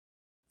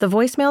The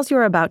voicemails you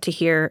are about to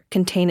hear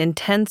contain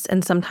intense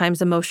and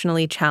sometimes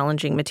emotionally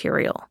challenging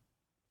material.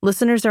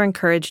 Listeners are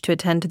encouraged to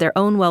attend to their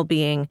own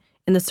well-being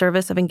in the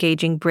service of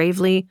engaging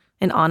bravely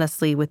and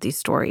honestly with these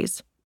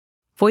stories.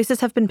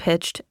 Voices have been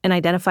pitched and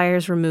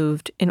identifiers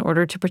removed in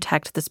order to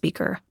protect the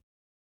speaker.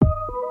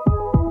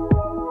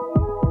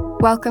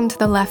 Welcome to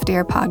the Left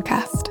Ear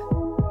Podcast.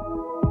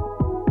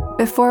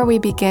 Before we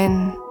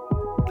begin,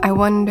 I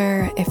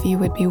wonder if you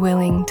would be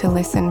willing to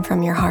listen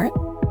from your heart.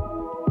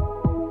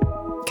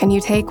 Can you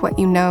take what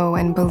you know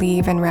and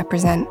believe and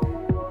represent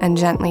and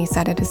gently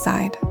set it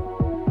aside?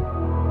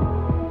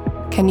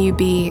 Can you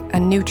be a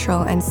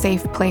neutral and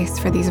safe place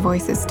for these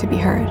voices to be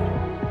heard?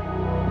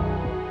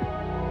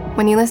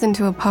 When you listen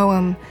to a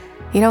poem,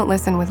 you don't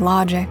listen with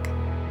logic.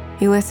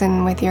 You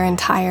listen with your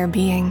entire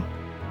being.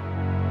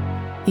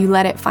 You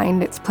let it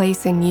find its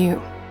place in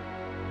you.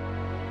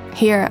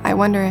 Here, I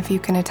wonder if you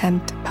can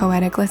attempt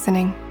poetic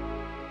listening.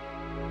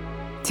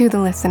 To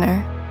the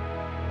listener,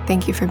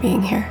 thank you for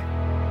being here.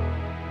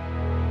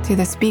 To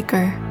the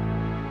speaker,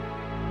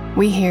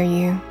 we hear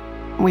you,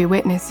 we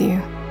witness you.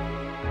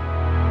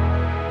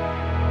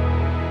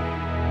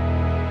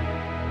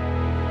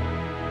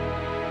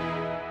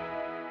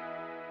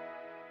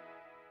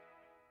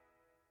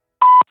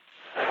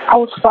 I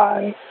was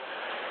 5.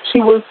 She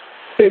was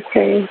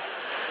 15.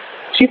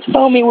 She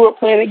told me we were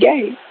playing a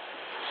game.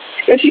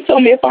 And she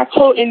told me if I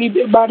told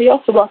anybody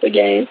else about the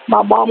game,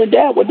 my mom and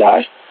dad would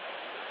die.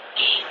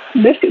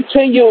 This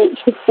continued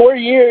for 4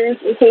 years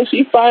until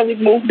she finally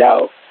moved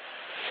out.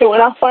 And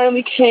when I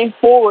finally came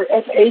forward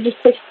at the age of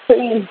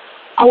 16,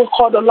 I was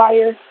called a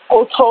liar. I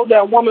was told that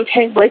a woman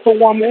can't break a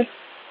woman.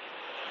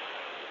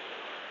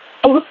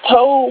 I was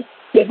told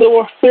that there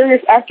were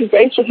serious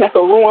accusations that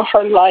could ruin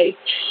her life.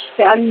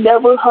 And I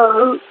never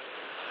heard,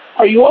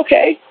 "Are you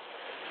okay?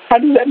 How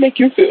does that make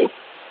you feel?"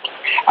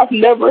 I've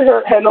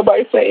never had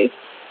nobody say,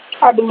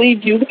 "I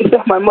believe you,"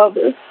 except my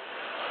mother.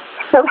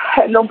 I never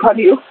had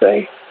nobody else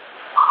say,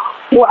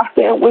 "Well, I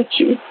stand with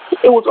you."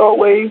 It was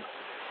always,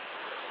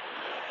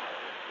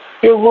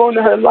 "You're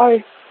ruining her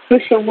life.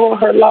 This can ruin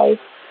her life.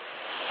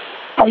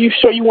 Are you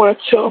sure you want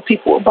to tell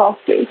people about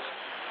this?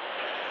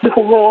 This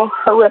will ruin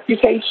her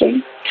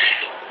reputation."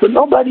 But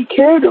nobody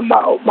cared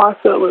about my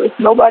feelings.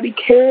 Nobody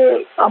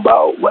cared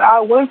about what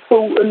I went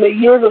through in the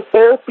years of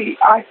therapy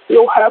I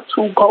still have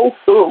to go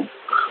through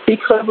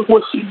because of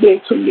what she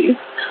did to me.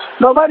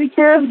 Nobody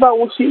cares about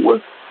when she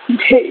was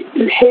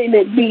hating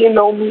and beating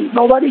on me.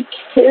 Nobody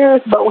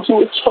cares about when she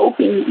was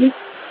choking me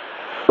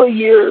for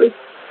years.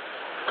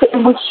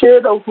 And we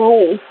shared a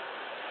room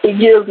for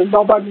years and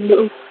nobody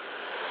knew.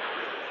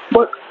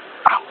 But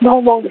I'm no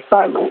longer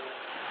silent.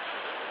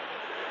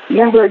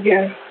 Never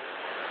again.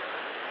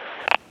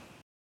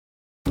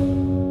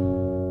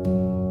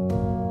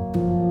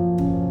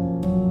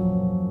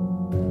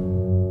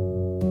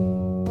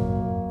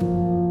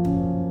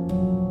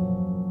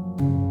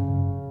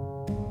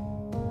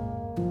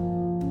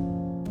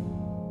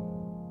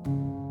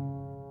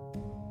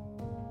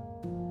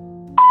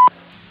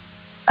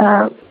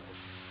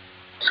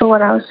 So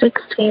when I was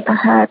 16, I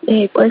had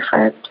a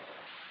boyfriend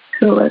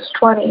who was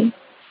 20,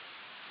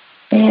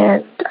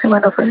 and I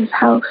went over his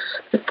house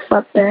and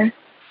slept there,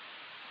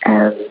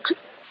 and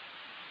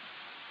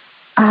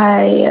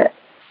I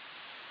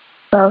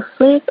fell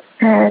asleep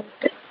and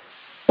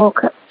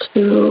woke up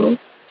to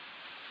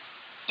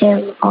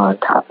him on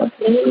top of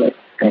me,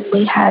 and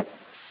we had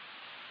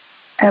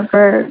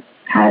ever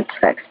had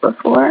sex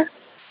before,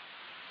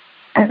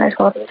 and I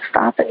told him to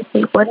stop, and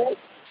he wouldn't.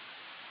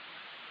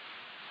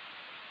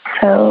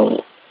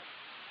 So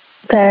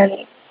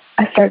then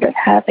I started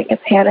having a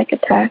panic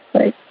attack,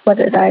 like, what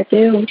did I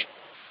do?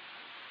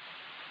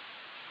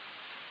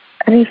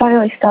 And he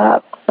finally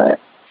stopped, but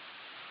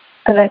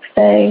the next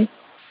day,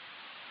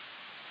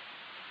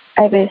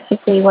 I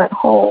basically went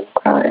home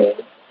crying.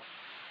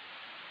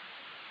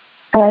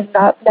 And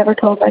I've never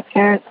told my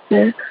parents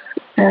this,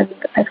 and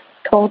I've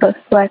told a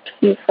select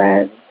few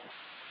friends.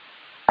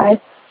 I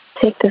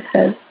take this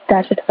as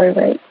statutory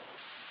rape.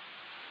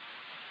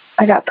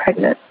 I got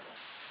pregnant.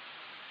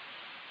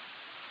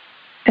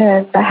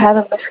 And I had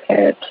a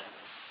miscarriage,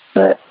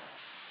 but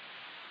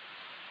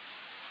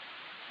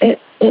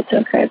it's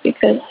okay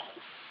because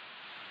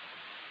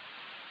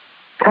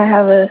I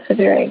have a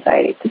severe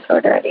anxiety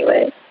disorder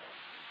anyway.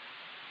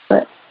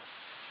 But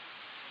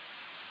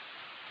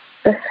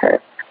this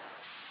hurts.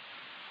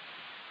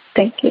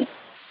 Thank you.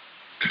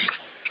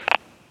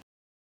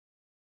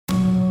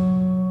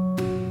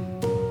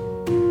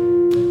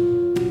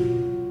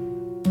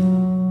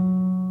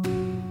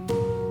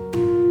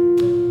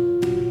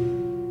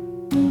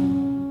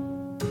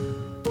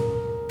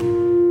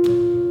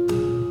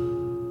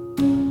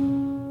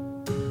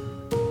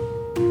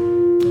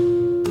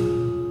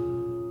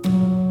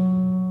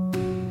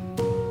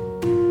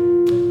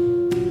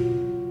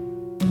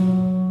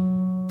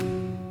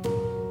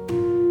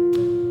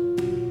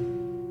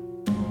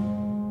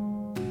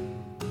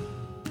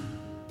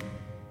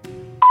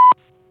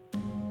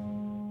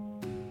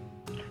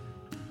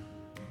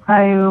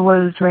 I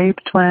was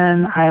raped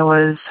when I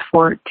was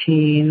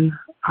 14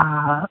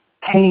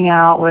 hanging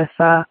out with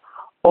a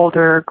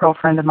older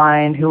girlfriend of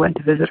mine who went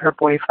to visit her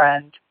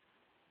boyfriend,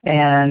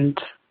 and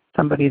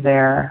somebody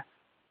there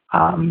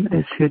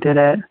is who did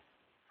it.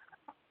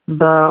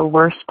 The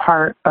worst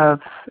part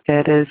of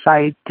it is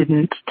I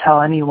didn't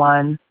tell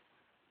anyone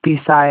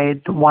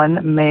besides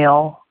one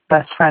male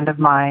best friend of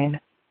mine,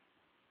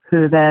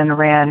 who then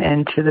ran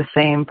into the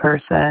same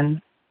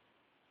person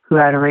who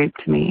had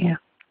raped me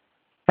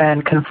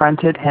and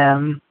confronted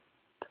him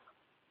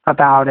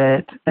about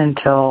it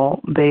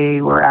until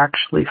they were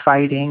actually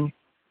fighting,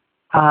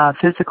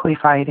 physically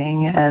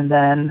fighting, and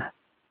then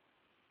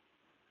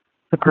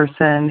the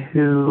person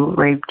who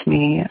raped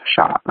me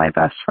shot my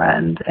best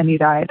friend and he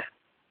died.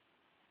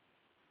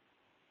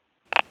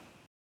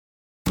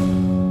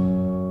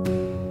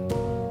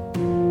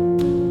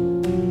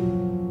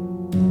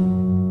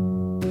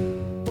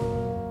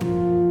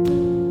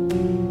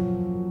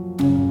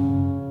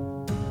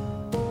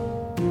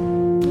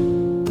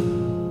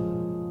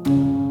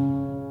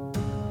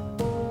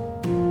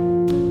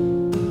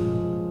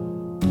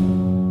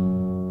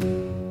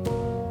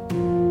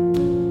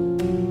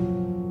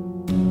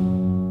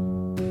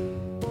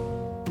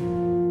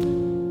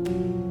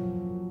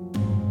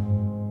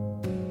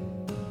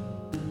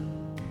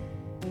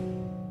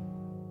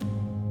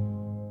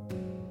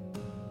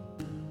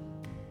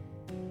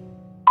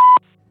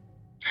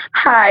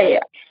 Hi.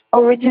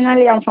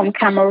 Originally, I'm from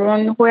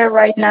Cameroon, where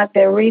right now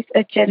there is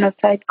a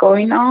genocide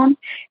going on.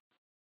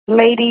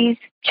 Ladies,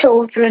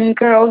 children,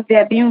 girls, they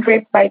are being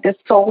raped by the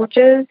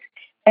soldiers,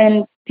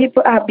 and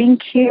people are being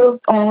killed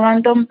on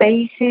random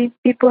basis.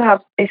 People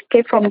have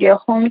escaped from their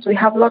homes. We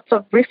have lots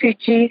of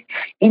refugees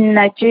in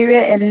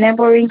Nigeria and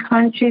neighboring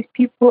countries.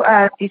 People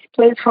are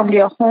displaced from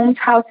their homes.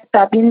 Houses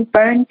are being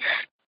burned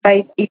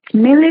by its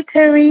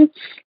military,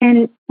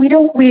 and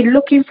we're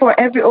looking for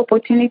every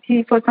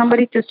opportunity for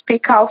somebody to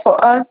speak out for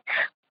us.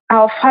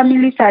 Our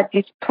families are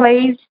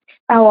displaced.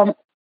 Our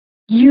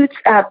youths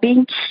are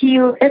being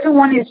killed.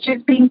 Everyone is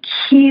just being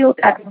killed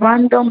at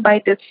random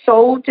by the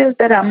soldiers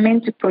that are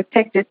meant to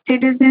protect the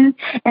citizens.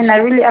 And I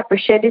really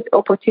appreciate this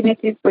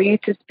opportunity for you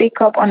to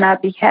speak up on our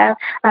behalf.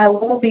 I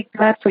will be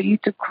glad for you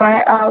to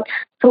cry out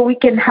so we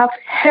can have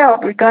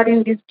help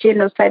regarding this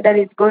genocide that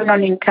is going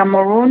on in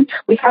Cameroon.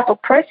 We have a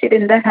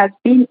president that has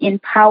been in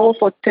power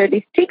for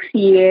 36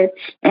 years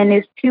and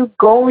is still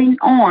going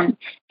on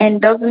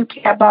and doesn't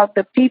care about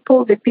the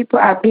people. The people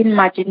are being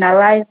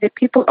marginalized. The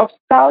people of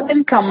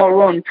Southern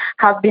Cameroon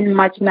have been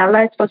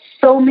marginalized for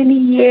so many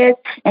years,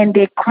 and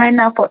they're crying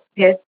out for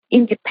their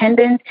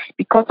independence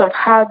because of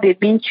how they're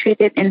being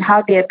treated and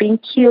how they're being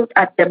killed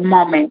at the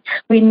moment.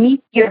 We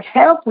need your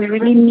help. We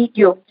really need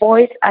your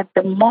voice at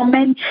the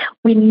moment.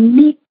 We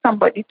need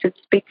somebody to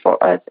speak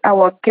for us.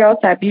 Our girls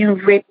are being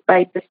raped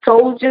by the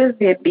soldiers.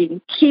 They're being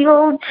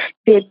killed.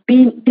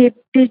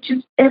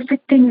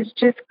 Everything is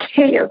just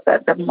chaos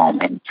at the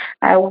moment.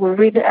 I would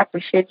really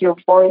appreciate your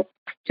voice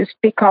to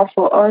speak out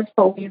for us,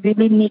 but we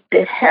really need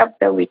the help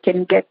that we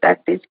can get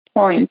at this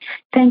point.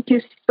 Thank you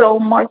so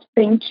much.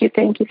 Thank you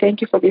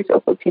for this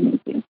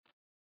opportunity.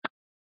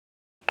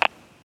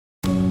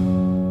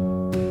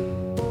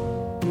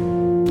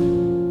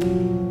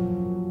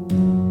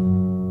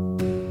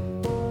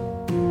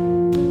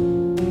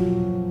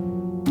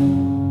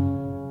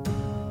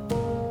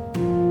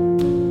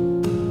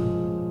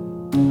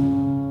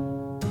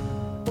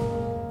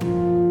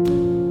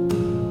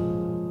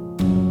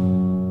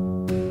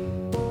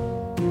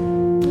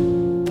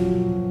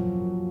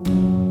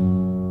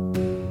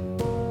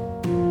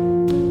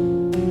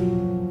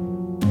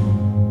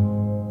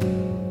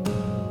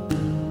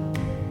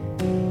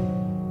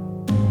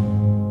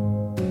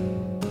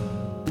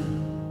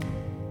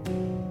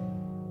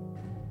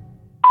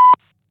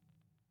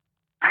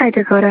 Hi,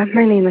 Dakota.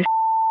 My name is.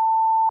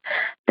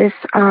 This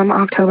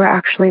October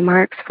actually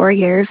marks 4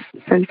 years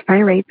since my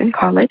rape in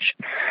college.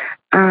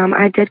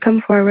 I did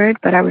come forward,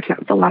 but I was met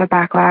with a lot of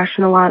backlash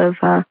and a lot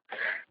of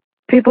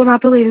people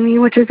not believing me,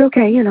 which is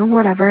okay,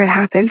 whatever, it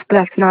happens, but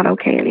that's not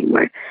okay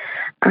anymore.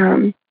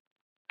 I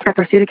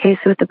pursued a case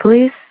with the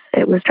police.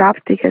 It was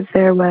dropped because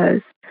there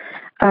was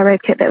a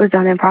rape kit that was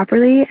done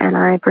improperly, and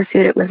I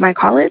pursued it with my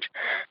college.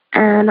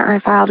 And I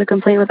filed a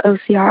complaint with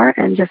OCR,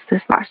 and just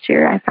this last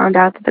year, I found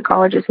out that the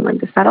college is willing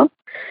to settle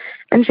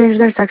and change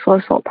their sexual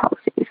assault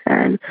policies.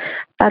 And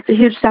that's a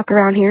huge step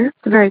around here.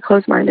 It's very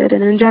close-minded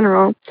and in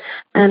general,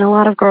 and a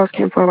lot of girls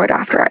came forward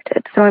after I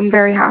did. So I'm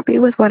very happy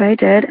with what I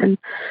did, and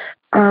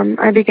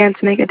I began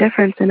to make a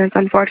difference, and it's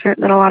unfortunate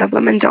that a lot of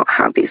women don't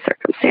have these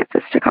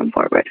circumstances to come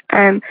forward.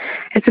 And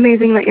it's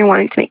amazing that you're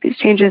wanting to make these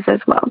changes as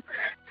well.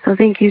 So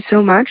thank you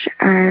so much,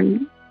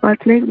 and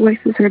let's make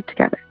voices heard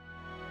together.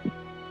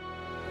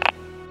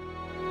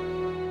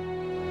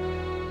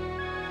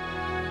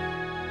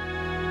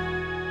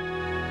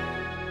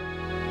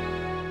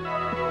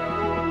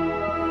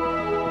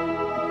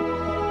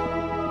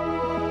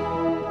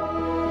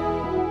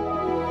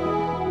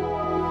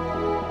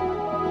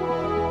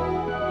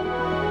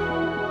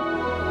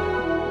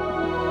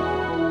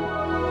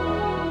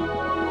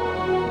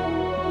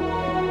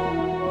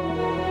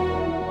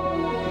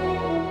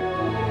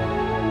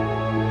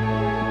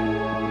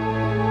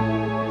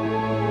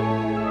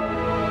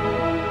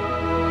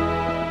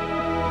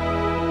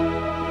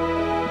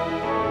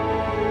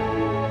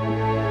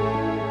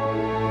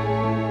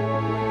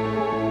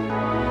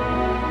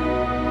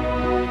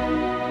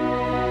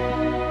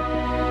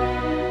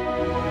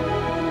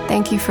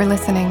 Thank you for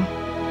listening.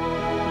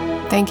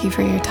 Thank you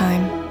for your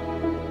time.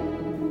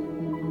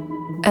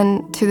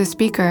 And to the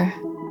speaker,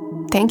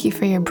 thank you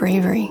for your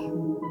bravery.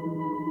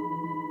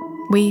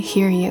 We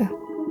hear you.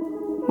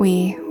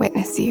 We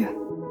witness you.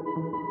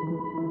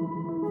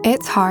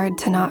 It's hard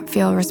to not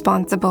feel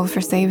responsible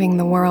for saving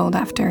the world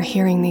after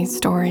hearing these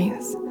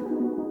stories.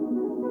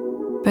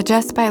 But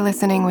just by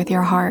listening with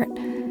your heart,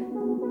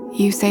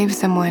 you save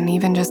someone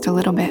even just a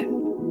little bit.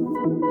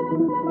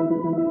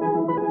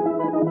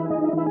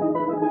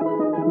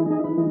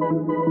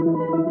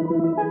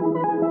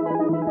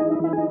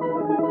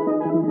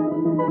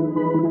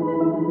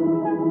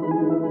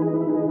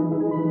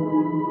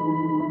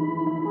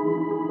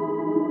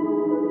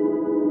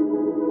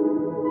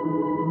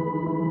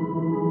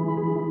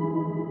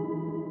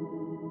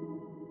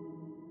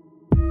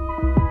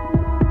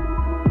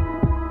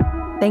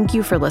 Thank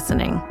you for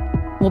listening.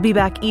 We'll be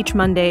back each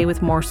Monday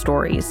with more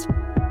stories.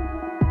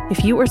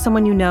 If you or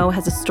someone you know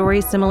has a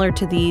story similar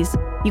to these,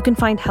 you can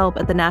find help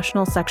at the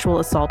National Sexual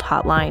Assault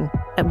Hotline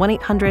at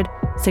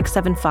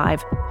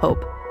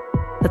 1-800-675-HOPE.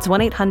 That's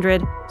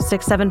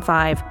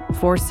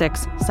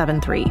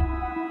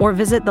 1-800-675-4673. Or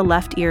visit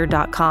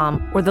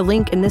theleftear.com or the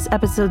link in this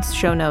episode's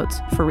show notes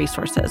for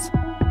resources.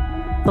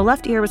 The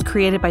Left Ear was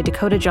created by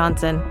Dakota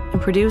Johnson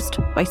and produced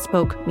by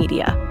Spoke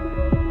Media.